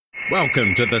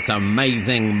Welcome to this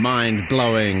amazing,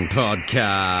 mind-blowing podcast.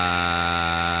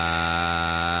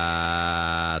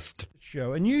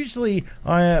 Show. And usually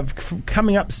I have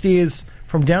coming upstairs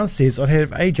from downstairs, I'd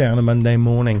have AJ on a Monday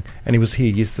morning, and he was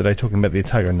here yesterday talking about the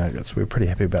Otago Nuggets. We were pretty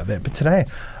happy about that. But today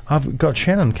I've got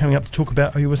Shannon coming up to talk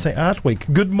about OUSA Art Week.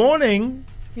 Good morning.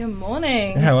 Good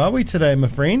morning. How are we today, my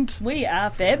friend? We are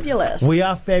fabulous. We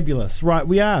are fabulous. Right,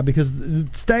 we are, because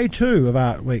it's day 2 of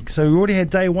Art Week. So we already had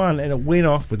day 1, and it went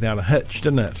off without a hitch,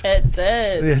 didn't it? It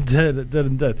did.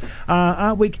 It did.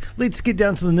 Art Week, let's get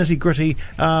down to the nitty-gritty.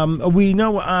 We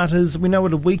know what art is. We know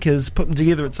what a week is. Putting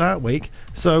together it's Art Week.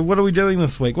 So what are we doing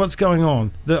this week? What's going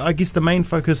on? I guess the main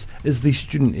focus is the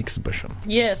student exhibition.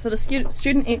 Yeah, so the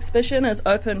student exhibition is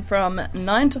open from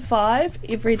 9 to 5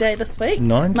 every day this week.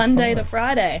 9 to Monday 5. to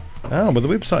Friday. Oh, well, the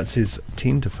website says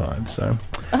 10 to 5, so...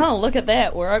 Oh, look at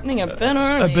that. We're opening a bit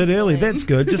early. A bit early. That's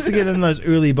good, just to get in those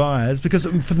early buyers, because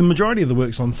for the majority of the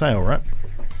work's on sale, right?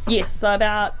 Yes, so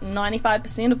about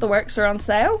 95% of the works are on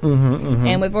sale,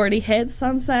 and we've already had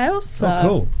some sales, so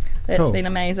cool. That's been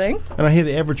amazing. And I hear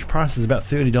the average price is about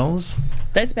 $30.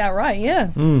 That's about right, yeah.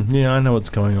 Yeah, I know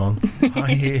what's going on.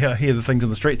 I hear the things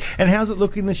on the street. And how's it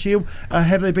looking this year?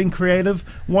 Have they been creative?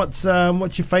 What's your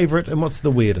favourite and what's the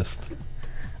weirdest?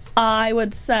 I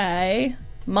would say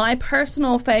my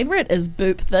personal favourite is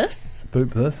Boop This.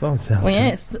 Boop This? Oh, sounds Well,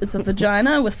 yes, it's a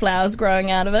vagina with flowers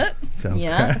growing out of it. Sounds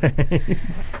great.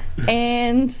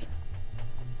 And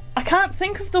I can't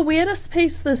think of the weirdest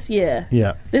piece this year.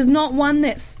 Yeah. There's not one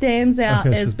that stands out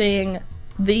Okay, as so being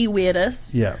the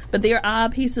weirdest. Yeah. But there are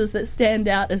pieces that stand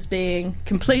out as being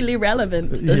completely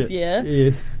relevant this year.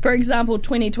 Yes. For example,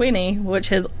 2020, which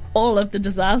has all of the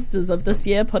disasters of this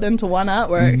year put into one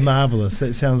artwork. Marvellous.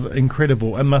 That sounds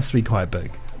incredible. It must be quite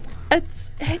big. It's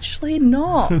actually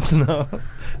not. No.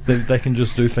 They can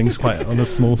just do things quite on a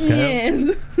small scale.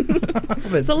 Yes.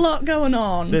 There's a lot going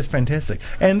on. That's fantastic.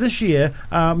 And this year,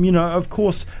 of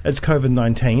course, it's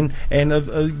COVID-19,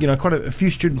 and quite a few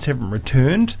students haven't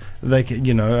returned. They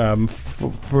can,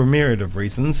 for a myriad of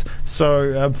reasons.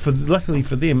 So, luckily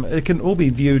for them, it can all be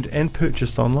viewed and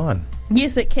purchased online.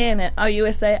 Yes, it can at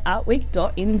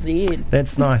ousaartweek.nz.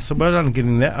 That's nice. So well done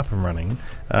getting that up and running.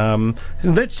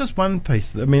 That's just one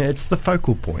piece. I mean, it's the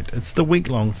focal point. It's the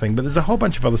week-long thing, but there's a whole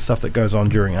bunch of other stuff that goes on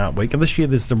during Art Week. And this year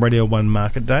there's the Radio 1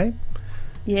 Market Day.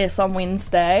 Yes, on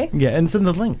Wednesday. Yeah, and it's in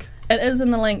the link. It is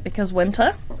in the link because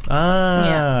winter.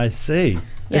 Ah, I see.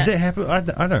 Yeah. Has that happened?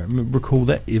 I don't recall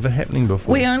that ever happening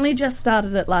before. We only just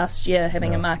started it last year,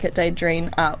 having a Market Day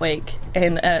during Art Week,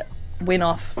 and it went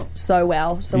off so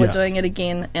well. So we're doing it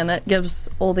again, and it gives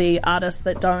all the artists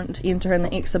that don't enter in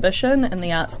the exhibition and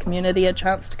the arts community a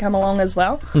chance to come along as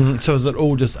well. So is it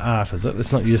all just art, is it?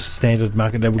 It's not just standard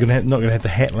Market Day? We're not going to have the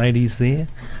hat ladies there?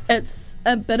 It's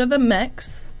a bit of a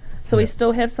mix. So we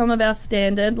still have some of our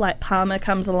standard, like Palmer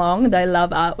comes along. They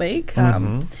love Art Week.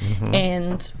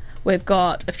 And we've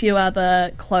got a few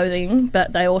other clothing,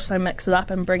 but they also mix it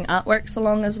up and bring artworks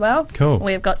along as well. Cool.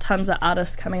 We've got tons of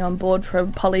artists coming on board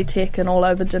from Polytech and all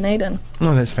over Dunedin.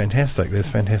 Oh, that's fantastic. That's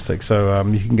fantastic. So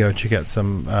you can go check out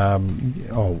some, I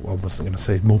wasn't going to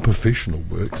say more professional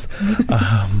works,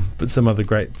 but some other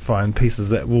great fine pieces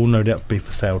that will no doubt be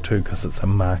for sale too, because it's a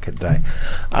market day.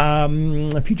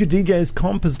 Future DJs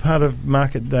Comp is part of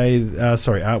Market Day,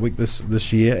 Art Week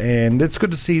this year, and it's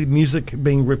good to see music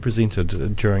being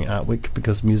represented during Art Week,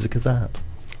 because music is art.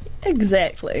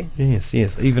 Exactly. Yes,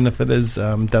 even if it is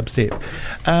dubstep.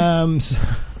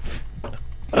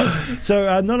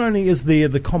 So not only is there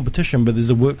the competition, but there's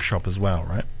a workshop as well,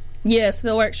 right? Yes,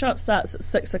 the workshop starts at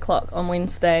 6 o'clock on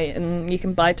Wednesday, and you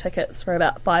can buy tickets for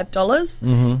about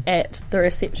 $5 at the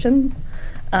reception.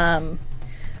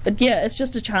 But yeah, it's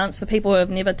just a chance for people who have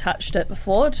never touched it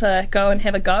before to go and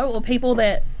have a go, or people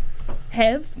that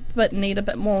have but need a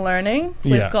bit more learning.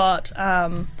 We've got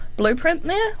Blueprint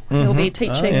there. He'll be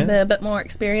teaching the bit more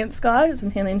experienced guys,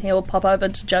 and then he'll pop over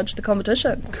to judge the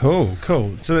competition. Cool.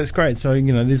 So that's great. So,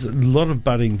 there's a lot of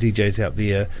budding DJs out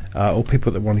there, or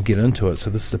people that want to get into it.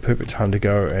 So this is the perfect time to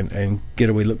go and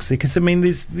get a wee look-see. Because,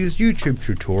 there's YouTube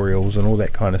tutorials and all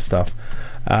that kind of stuff.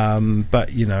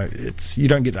 But you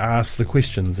don't get to ask the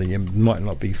questions, and you might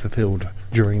not be fulfilled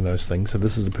during those things. So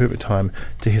this is the perfect time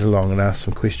to head along and ask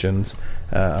some questions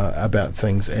about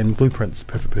things. And Blueprint's the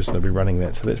perfect person to be running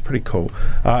that. So that's pretty cool.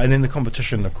 And then the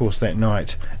competition, of course, that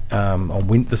night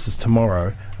this is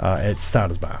tomorrow at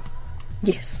Starters Bar.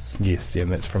 Yes,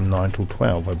 and that's from 9 till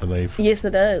 12, I believe. Yes,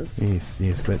 it is.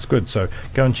 Yes, that's good. So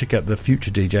go and check out the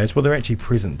future DJs. Well, they're actually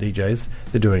present DJs.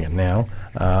 They're doing it now,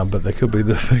 but they could be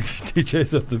the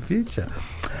DJs of the future.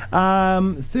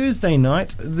 Thursday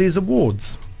night, there's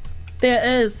awards.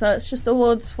 There is. So it's just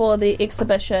awards for the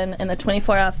exhibition and the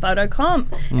 24-hour photo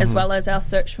comp, as well as our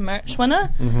Search for Merch winner,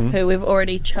 who we've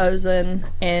already chosen,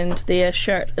 and their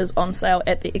shirt is on sale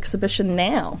at the exhibition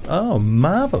now. Oh,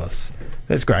 marvellous.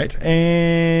 That's great.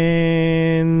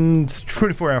 And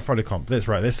 24-hour photo comp. That's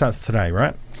right. That starts today,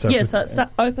 right? So it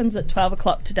opens at 12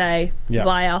 o'clock today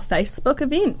via our Facebook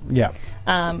event. Yeah.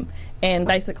 And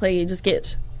basically you just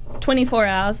get 24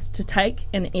 hours to take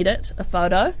and edit a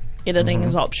photo. Editing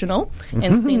is optional,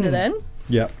 and send it in.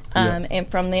 And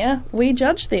from there, we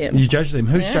judge them. You judge them.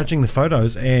 Who's judging the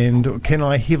photos? And can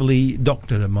I heavily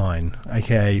doctor mine,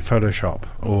 aka Photoshop,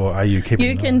 or are you keeping?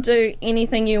 You can do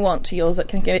anything you want to yours. It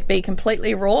can be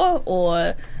completely raw,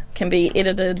 or can be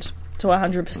edited to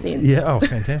 100%. Yeah. Oh,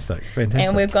 fantastic! Fantastic.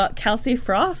 And we've got Kelsey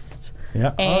Frost.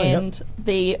 Yeah. And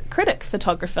the critic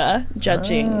photographer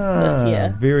judging this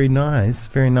year. Very nice,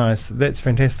 very nice. That's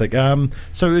fantastic.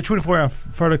 So the 24-hour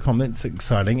photocom, that's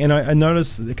exciting. And I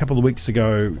noticed a couple of weeks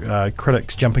ago,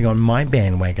 critics jumping on my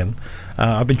bandwagon.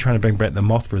 I've been trying to bring back the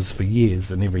Mothras for years,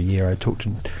 and every year I talk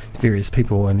to various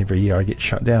people, and every year I get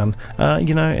shut down.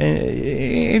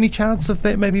 Any chance of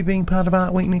that maybe being part of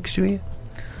Art Week next year?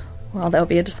 Well, there'll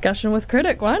be a discussion with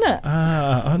Critic, won't it?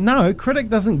 No, Critic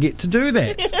doesn't get to do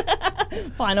that.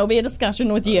 Fine, it'll be a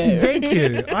discussion with you. Thank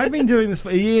you. I've been doing this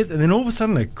for years, and then all of a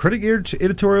sudden a Critic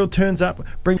editorial turns up.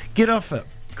 Get off it,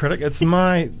 Critic. It's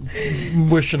my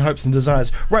wish and hopes and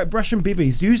desires. Right, Brush and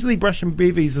Bevies. Usually Brush and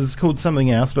Bevies is called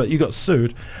something else, but you got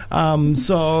sued.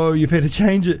 So you've had to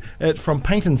change it from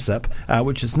Paint and Sip,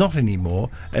 which it's not anymore,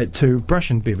 to Brush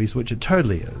and Bevies, which it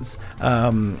totally is.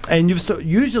 And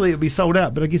usually it'll be sold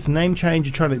out, but I guess name change,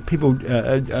 you're trying to, people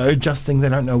are adjusting, they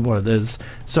don't know what it is.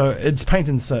 So it's Paint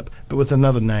and Sip, but with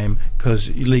another name, because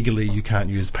legally you can't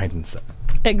use Paint and Sip.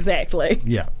 Exactly.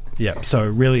 Yeah. So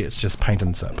really it's just Paint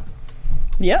and Sip.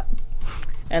 Yep.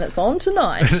 And it's on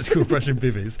tonight. And it's called Brush and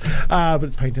Bevies. But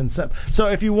it's Paint and Sip. So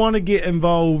if you want to get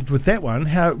involved with that one,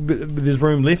 there's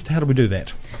room left. How do we do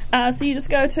that? So you just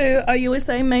go to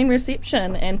OUSA main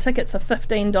reception, and tickets are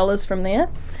 $15 from there.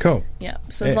 Cool. Yeah.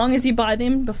 So as long as you buy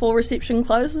them before reception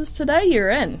closes today, you're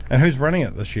in. And who's running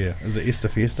it this year? Is it Esther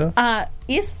Fiesta?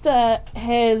 Esther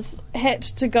has had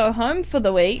to go home for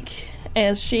the week,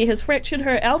 as she has fractured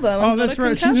her elbow and got a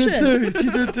concussion. She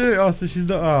did too. Oh, so she's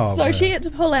not... Oh, so she had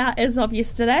to pull out as of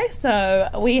yesterday. So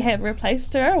we have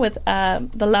replaced her with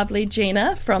the lovely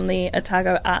Gina from the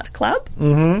Otago Art Club.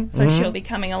 So she'll be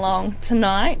coming along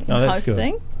tonight and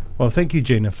hosting. Good. Well, thank you,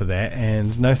 Gina, for that,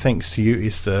 and no thanks to you,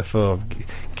 Esther, for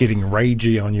getting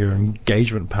ragey on your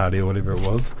engagement party or whatever it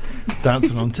was.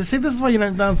 Dancing on... See, this is why you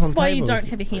don't dance on tables. That's why you don't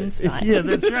have a hen's night. Yeah,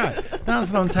 that's right.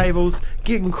 Dancing on tables,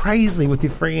 getting crazy with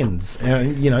your friends,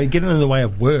 getting in the way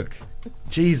of work.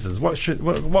 Jesus,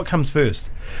 what comes first?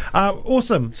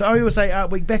 Awesome. So OUSA Art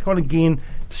Week back on again.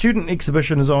 Student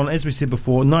exhibition is on, as we said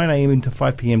before, 9 a.m. to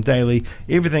 5 p.m. daily.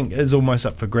 Everything is almost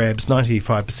up for grabs,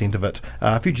 95% of it.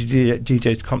 Future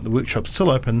DJs Comp, the workshop's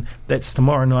still open. That's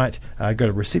tomorrow night. Go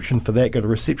to reception for that. Go to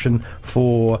reception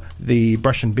for the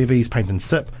Brush and Bevies Paint and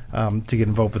Sip to get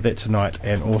involved with that tonight.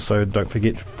 And also, don't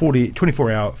forget,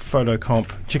 24-hour photo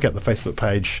comp. Check out the Facebook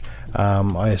page.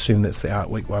 I assume that's the Art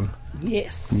Week one.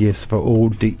 Yes. Yes, for all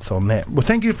deets on that. Well,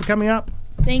 thank you for coming up.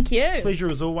 Thank you. Pleasure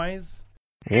as always.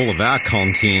 All of our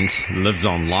content lives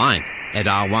online at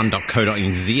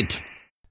r1.co.nz.